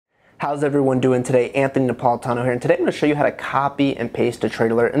How's everyone doing today? Anthony Napolitano here, and today I'm going to show you how to copy and paste a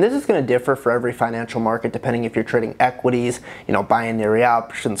trade alert. And this is going to differ for every financial market depending if you're trading equities, binary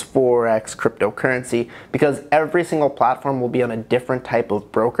options, forex, cryptocurrency, because every single platform will be on a different type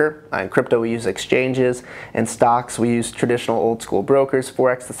of broker. In crypto we use exchanges, and stocks we use traditional old school brokers.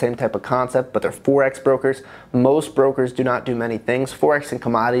 Forex the same type of concept, but they're forex brokers. Most brokers do not do many things. Forex and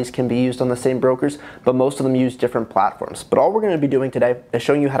commodities can be used on the same brokers, but most of them use different platforms. But all we're going to be doing today is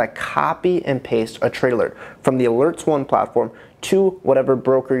showing you how to copy and paste a trade alert from the Alerts One platform to whatever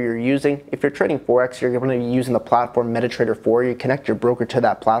broker you're using. If you're trading Forex, you're going to be using the platform MetaTrader 4. You connect your broker to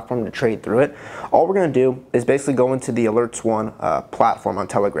that platform to trade through it. All we're going to do is basically go into the Alerts One platform on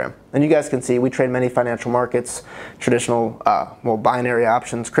Telegram. And you guys can see we trade many financial markets, traditional, binary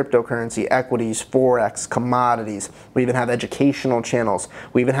options, cryptocurrency, equities, Forex, commodities. We even have educational channels.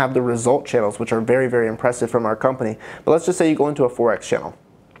 We even have the result channels, which are very, very impressive from our company. But let's just say you go into a Forex channel.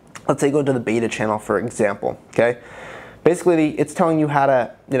 Let's say you go to the beta channel, for example, okay? Basically, it's telling you how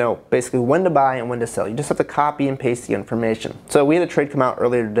to, basically when to buy and when to sell. You just have to copy and paste the information. So we had a trade come out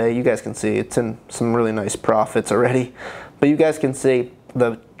earlier today. You guys can see it's in some really nice profits already. But you guys can see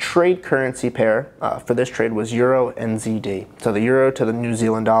the trade currency pair for this trade was Euro and ZD. So the Euro to the New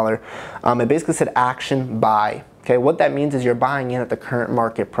Zealand dollar. It basically said action buy. Okay, what that means is you're buying in at the current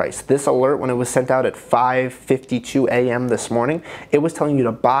market price. This alert, when it was sent out at 5:52 a.m. this morning, it was telling you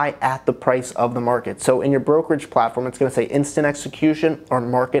to buy at the price of the market. So in your brokerage platform, it's going to say instant execution or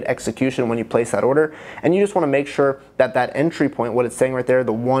market execution when you place that order. And you just want to make sure that that entry point, what it's saying right there,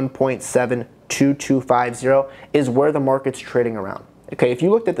 the 1.72250, is where the market's trading around. Okay, if you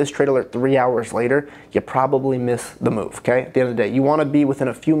looked at this trade alert 3 hours later, you probably missed the move, okay? At the end of the day, you want to be within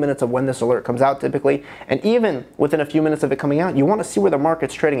a few minutes of when this alert comes out typically, and even within a few minutes of it coming out, you want to see where the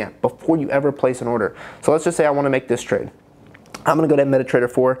market's trading at before you ever place an order. So let's just say I want to make this trade. I'm going to go to MetaTrader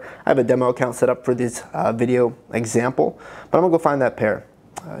 4. I have a demo account set up for this video example, but I'm going to go find that pair,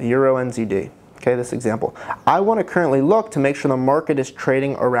 Euro and ZD. Okay, this example. I want to currently look to make sure the market is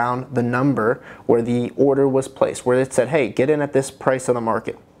trading around the number where the order was placed, where it said, hey, get in at this price of the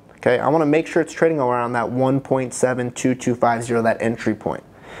market. Okay, I want to make sure it's trading around that 1.72250, that entry point.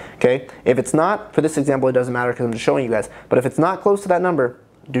 Okay, if it's not, for this example, it doesn't matter because I'm just showing you guys, but if it's not close to that number,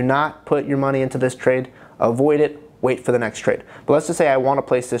 do not put your money into this trade, avoid it, wait for the next trade. But let's just say I want to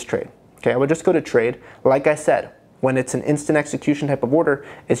place this trade. Okay, I would just go to trade. Like I said, when it's an instant execution type of order,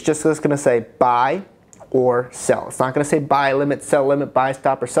 it's just going to say buy or sell. It's not going to say buy limit, sell limit, buy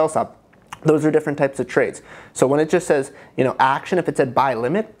stop, or sell stop. Those are different types of trades. So when it just says, action, if it said buy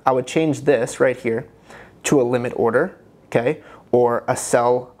limit, I would change this right here to a limit order, okay? Or a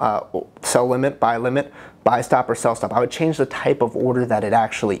sell limit, buy stop, or sell stop. I would change the type of order that it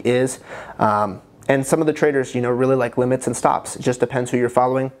actually is. And some of the traders, really like limits and stops. It just depends who you're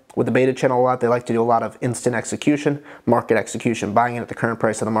following. With the beta channel a lot, they like to do a lot of instant execution, market execution, buying it at the current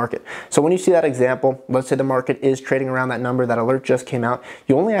price of the market. So when you see that example, let's say the market is trading around that number, that alert just came out,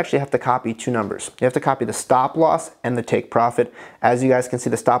 you only actually have to copy two numbers. You have to copy the stop loss and the take profit. As you guys can see,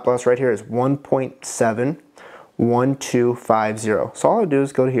 the stop loss right here is 1.71250. So all I'll do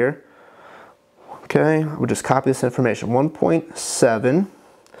is go to here. Okay, we'll just copy this information. 1.7,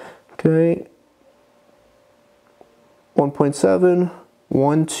 okay.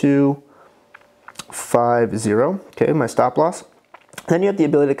 1.71250, okay, my stop loss. Then you have the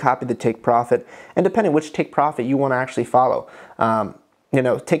ability to copy the take profit, and depending which take profit you want to actually follow.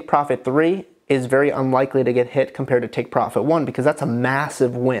 Take profit 3 is very unlikely to get hit compared to take profit 1 because that's a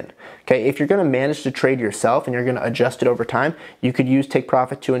massive win. Okay, if you're going to manage to trade yourself and you're going to adjust it over time, you could use take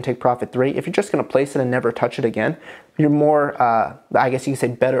profit 2 and take profit 3. If you're just going to place it and never touch it again, you're more, I guess you could say,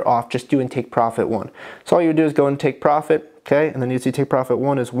 better off just doing take profit 1. So all you do is go and take profit, okay, and then you see take profit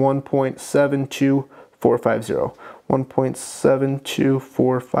 1 is 1.72450.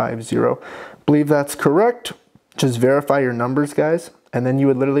 1.72450. Believe that's correct. Just verify your numbers, guys. And then you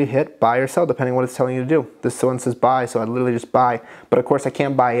would literally hit buy or sell depending on what it's telling you to do. This one says buy, so I'd literally just buy. But of course I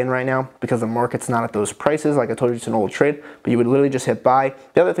can't buy in right now because the market's not at those prices. Like I told you, it's an old trade, but you would literally just hit buy.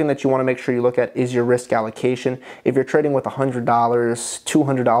 The other thing that you want to make sure you look at is your risk allocation. If you're trading with $100, $200,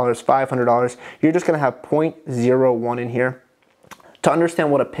 $500, you're just going to have 0.01 in here. To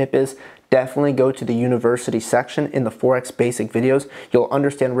understand what a pip is, definitely go to the university section in the Forex basic videos. You'll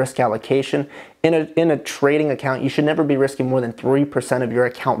understand risk allocation. In a trading account, you should never be risking more than 3% of your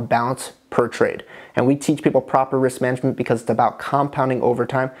account balance per trade. And we teach people proper risk management because it's about compounding over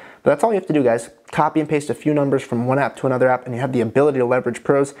time. But that's all you have to do, guys. Copy and paste a few numbers from one app to another app, and you have the ability to leverage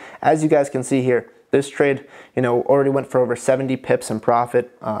pros. As you guys can see here, This trade, already went for over 70 pips in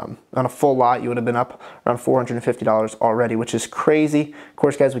profit. On a full lot, you would have been up around $450 already, which is crazy. Of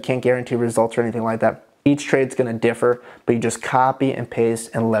course, guys, we can't guarantee results or anything like that. Each trade's going to differ, but you just copy and paste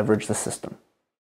and leverage the system.